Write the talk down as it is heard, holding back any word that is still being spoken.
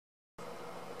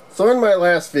So in my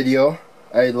last video,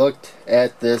 I looked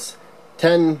at this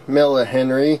 10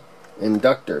 millihenry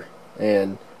inductor,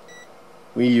 and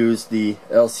we used the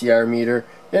LCR meter,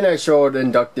 and I showed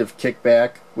inductive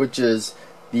kickback, which is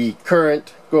the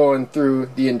current going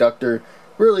through the inductor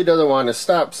really doesn't want to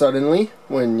stop suddenly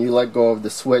when you let go of the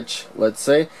switch, let's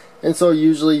say. And so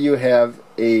usually you have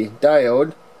a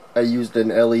diode. I used an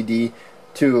LED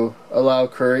to allow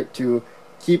current to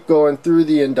keep going through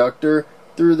the inductor,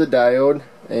 through the diode,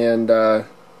 and the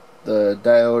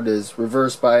diode is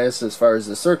reverse biased as far as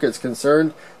the circuit's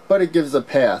concerned, but it gives a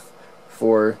path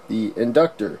for the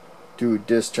inductor to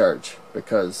discharge,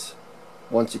 because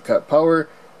once you cut power,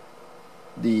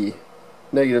 the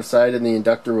negative side in the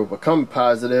inductor will become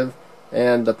positive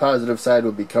and the positive side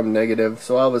will become negative,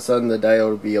 so all of a sudden the diode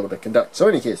will be able to conduct. So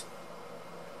in any case,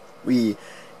 we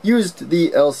used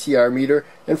the LCR meter,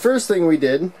 and first thing we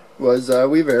did was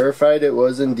we verified it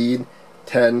was indeed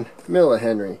 10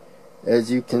 millihenry,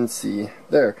 as you can see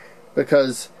there,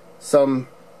 because some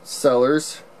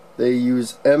sellers, they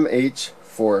use mH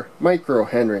for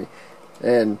microhenry,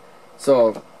 and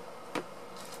so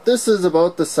this is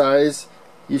about the size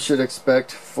you should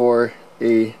expect for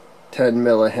a 10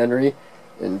 millihenry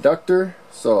inductor.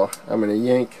 So I'm going to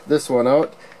yank this one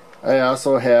out. I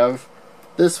also have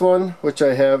this one, which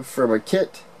I have from a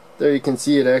kit. There you can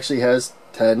see it actually has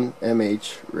 10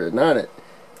 mH written on it,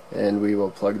 and we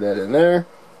will plug that in there,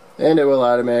 and it will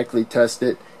automatically test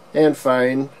it and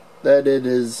find that it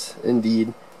is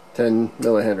indeed 10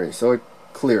 millihenry. So it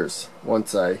clears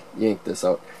once I yank this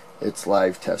out. It's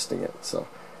live testing it. So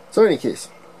in any case,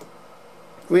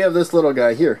 we have this little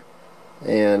guy here,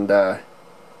 and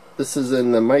this is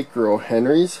in the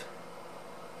microhenries.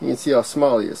 You can see how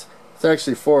small he is. It's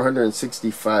actually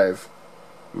 465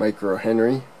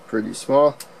 microhenry, pretty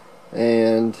small.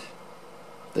 And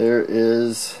there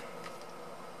is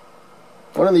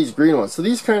one of these green ones. So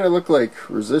these kind of look like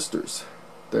resistors.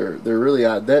 They're really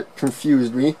odd. That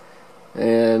confused me,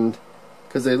 and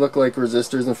because they look like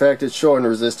resistors. In fact, it's showing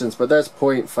resistance, but that's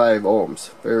 0.5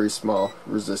 ohms, very small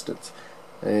resistance.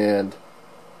 And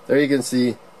there you can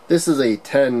see this is a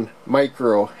 10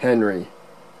 microhenry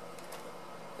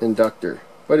inductor,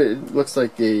 but it looks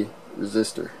like a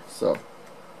resistor. So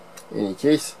in any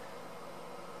case,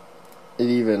 it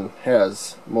even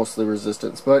has mostly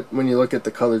resistance, but when you look at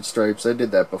the colored stripes, I did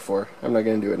that before, I'm not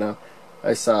going to do it now.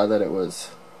 I saw that it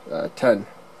was 10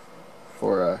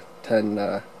 for 10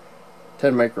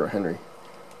 microhenry.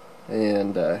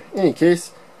 And in any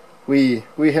case, we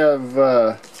have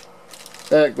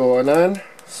that going on.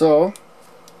 So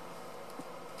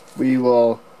we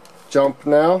will jump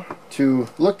now to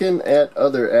looking at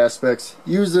other aspects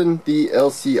using the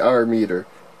LCR meter.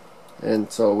 And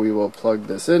so we will plug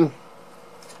this in.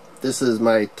 This is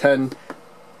my 10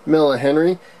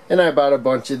 millihenry, and I bought a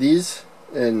bunch of these,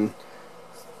 and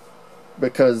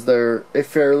because they're a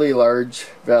fairly large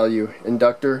value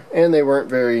inductor and they weren't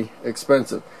very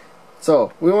expensive.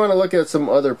 So we want to look at some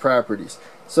other properties.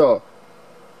 So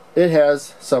it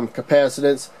has some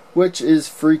capacitance, which is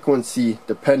frequency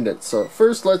dependent. So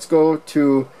first let's go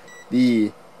to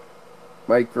the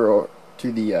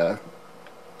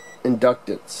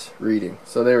inductance reading.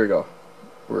 So there we go.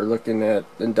 We're looking at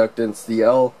inductance. The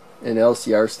L in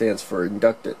LCR stands for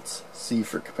inductance, C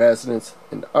for capacitance,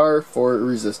 and R for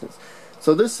resistance.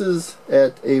 So this is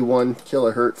at a 1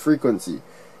 kilohertz frequency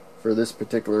for this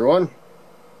particular one,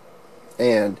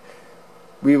 and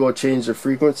we will change the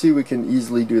frequency. We can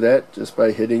easily do that just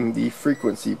by hitting the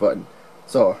frequency button.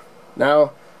 So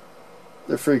now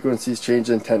the frequency is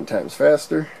changing 10 times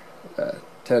faster,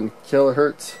 10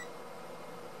 kilohertz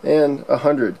and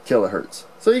 100 kilohertz.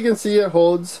 So you can see it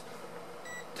holds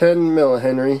 10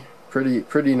 millihenry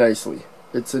pretty nicely.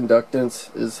 Its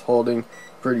inductance is holding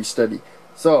pretty steady.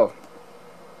 So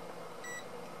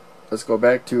let's go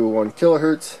back to 1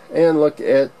 kilohertz and look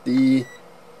at the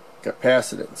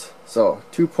capacitance. So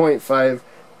 2.5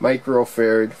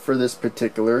 microfarad for this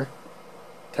particular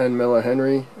 10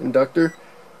 millihenry inductor,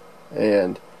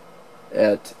 and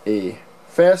at a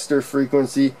faster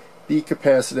frequency the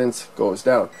capacitance goes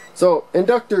down. So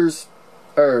inductors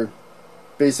are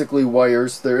basically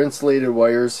wires. They're insulated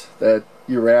wires that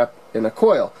you wrap in a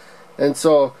coil, and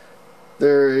so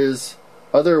there is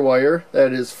other wire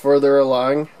that is further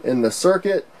along in the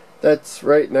circuit that's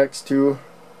right next to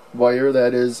wire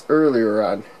that is earlier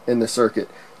on in the circuit,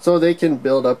 so they can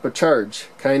build up a charge,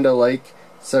 kind of like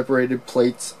separated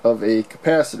plates of a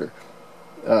capacitor.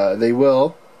 They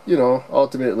will, you know,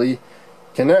 ultimately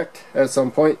connect at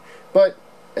some point, but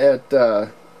at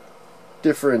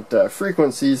different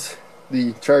frequencies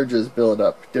the charges build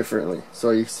up differently, so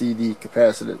you see the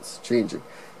capacitance changing.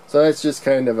 So that's just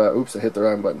kind of a, oops, I hit the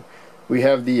wrong button. We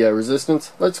have the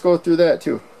resistance. Let's go through that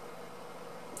too.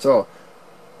 So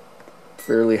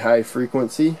fairly high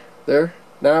frequency there.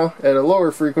 Now at a lower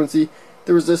frequency,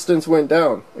 the resistance went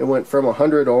down. It went from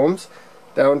 100 ohms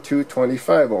down to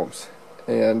 25 ohms.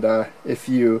 And if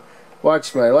you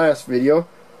watched my last video,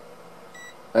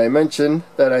 I mentioned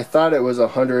that I thought it was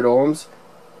 100 ohms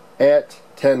at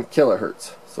 10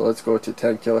 kilohertz. So let's go to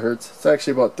 10 kilohertz. It's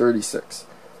actually about 36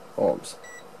 ohms.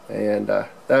 And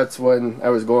that's when I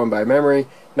was going by memory.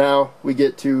 Now we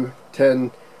get to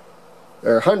 10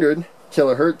 or 100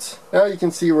 kilohertz. Now you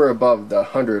can see we're above the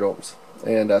 100 ohms.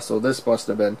 And so this must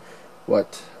have been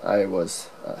what I was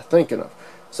thinking of.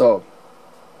 So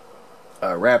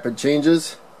rapid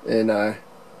changes in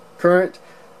current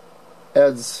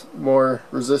adds more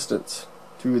resistance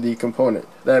to the component.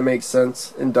 That makes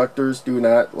sense. Inductors do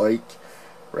not like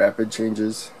rapid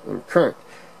changes in current.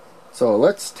 So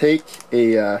let's take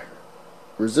a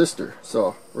resistor.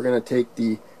 So we're going to take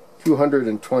the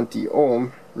 220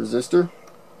 ohm resistor,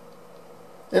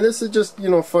 and this is just, you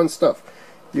know, fun stuff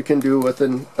you can do with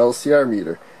an LCR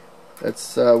meter.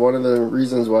 That's one of the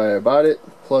reasons why I bought it,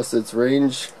 plus its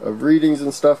range of readings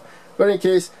and stuff. But in any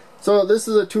case, so this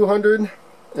is a 220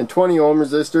 ohm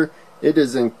resistor. It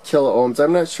is in kilo ohms.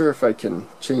 I'm not sure if I can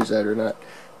change that or not,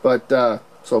 but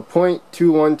so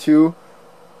 0.212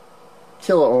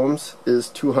 kilo ohms is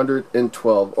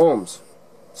 212 ohms.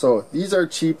 So these are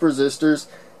cheap resistors.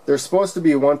 They're supposed to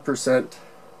be 1%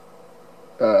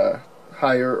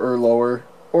 higher or lower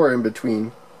or in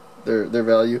between their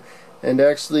value. And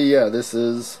actually, yeah, this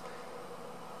is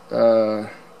no,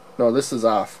 this is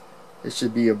off. It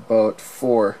should be about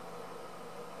 4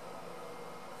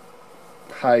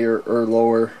 higher or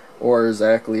lower or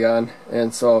exactly on.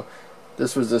 And so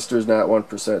this resistor is not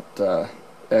 1%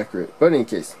 accurate. But in any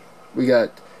case, we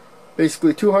got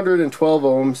basically 212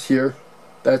 ohms here.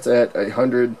 That's at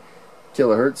 100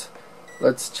 kilohertz.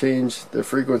 Let's change the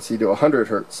frequency to 100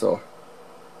 hertz. So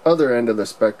other end of the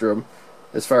spectrum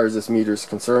as far as this meter is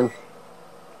concerned.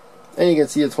 And you can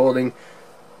see it's holding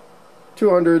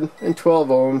 212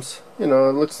 ohms. You know,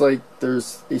 it looks like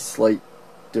there's a slight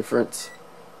difference,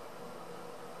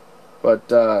 but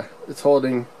it's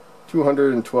holding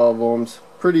 212 ohms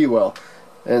pretty well.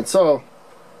 And so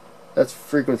that's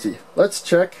frequency. Let's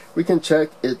check. We can check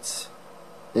its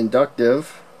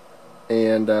inductive,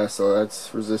 and so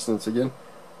that's resistance again.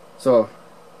 So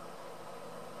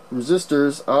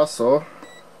resistors also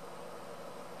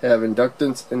have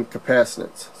inductance and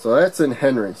capacitance. So that's in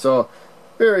Henry. So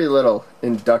very little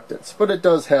inductance, but it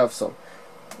does have some.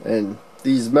 And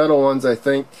these metal ones, I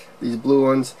think, these blue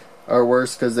ones, are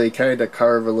worse because they kind of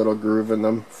carve a little groove in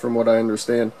them, from what I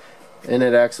understand, and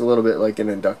it acts a little bit like an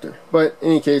inductor. But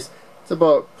in any case, it's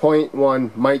about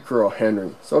 0.1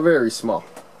 microhenry, so very small.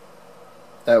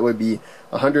 That would be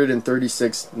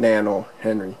 136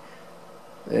 nanohenry,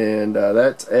 and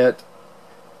that's at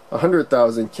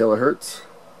 100,000 kilohertz.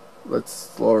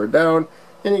 Let's lower it down,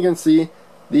 and you can see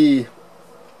the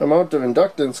amount of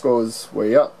inductance goes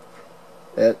way up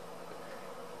at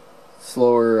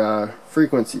slower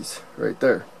frequencies right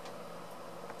there.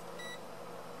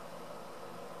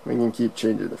 We can keep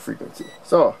changing the frequency.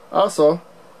 So also,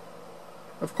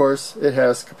 of course, it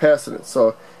has capacitance.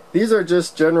 So these are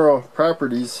just general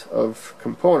properties of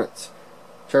components.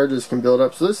 Charges can build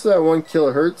up. So this is at 1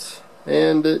 kilohertz,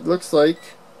 and it looks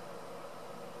like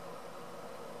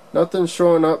nothing's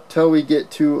showing up till we get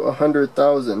to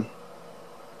 100,000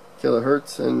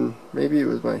 kilohertz, and maybe it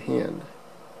was my hand.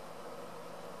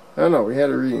 I don't know, we had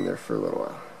a reading there for a little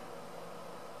while.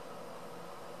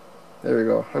 There we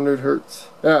go, 100 hertz.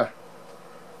 Yeah,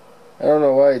 I don't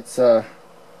know why it's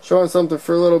showing something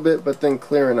for a little bit but then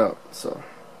clearing out, so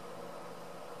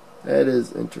that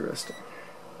is interesting.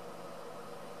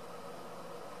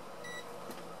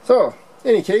 So,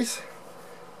 in any case,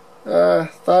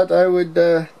 thought I would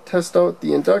test out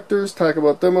the inductors, talk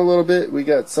about them a little bit. We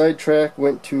got sidetracked,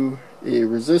 went to a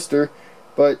resistor,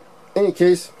 but in any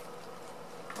case,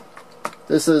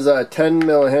 this is 10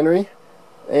 millihenry,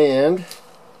 and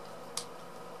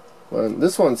well,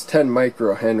 this one's 10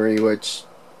 microhenry, which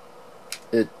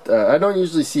I don't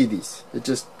usually see these. It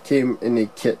just came in a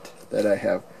kit that I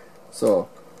have. So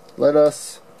let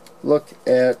us look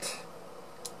at,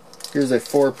 here's a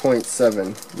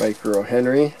 4.7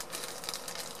 microhenry,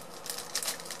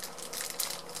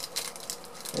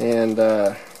 and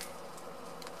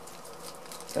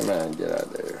come on, get out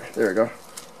of there. There we go.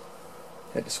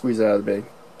 Had to squeeze it out of the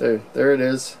bag. There it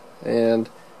is, and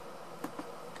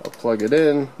I'll plug it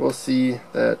in. We'll see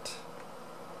that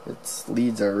its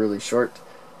leads are really short,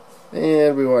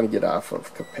 and we want to get off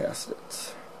of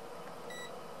capacitance.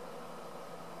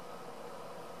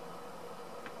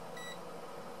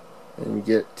 and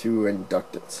get to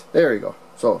inductance. There we go.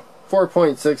 So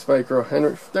 4.6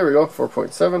 microhenry. There we go,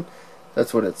 4.7.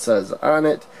 That's what it says on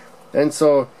it. And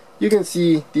so you can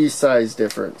see these size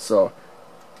difference. So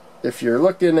if you're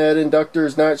looking at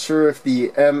inductors, not sure if the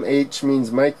mH means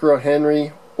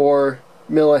microhenry or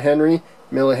millihenry.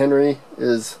 Millihenry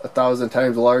is 1,000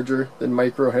 times larger than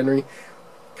microhenry.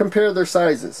 Compare their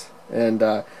sizes and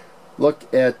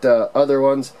look at other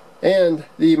ones, and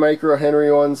the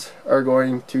microhenry ones are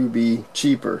going to be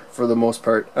cheaper for the most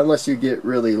part, unless you get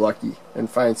really lucky and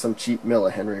find some cheap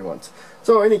millihenry ones.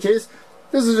 So in any case,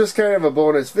 this is just kind of a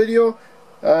bonus video.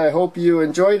 I hope you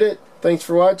enjoyed it. Thanks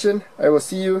for watching. I will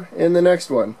see you in the next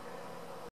one.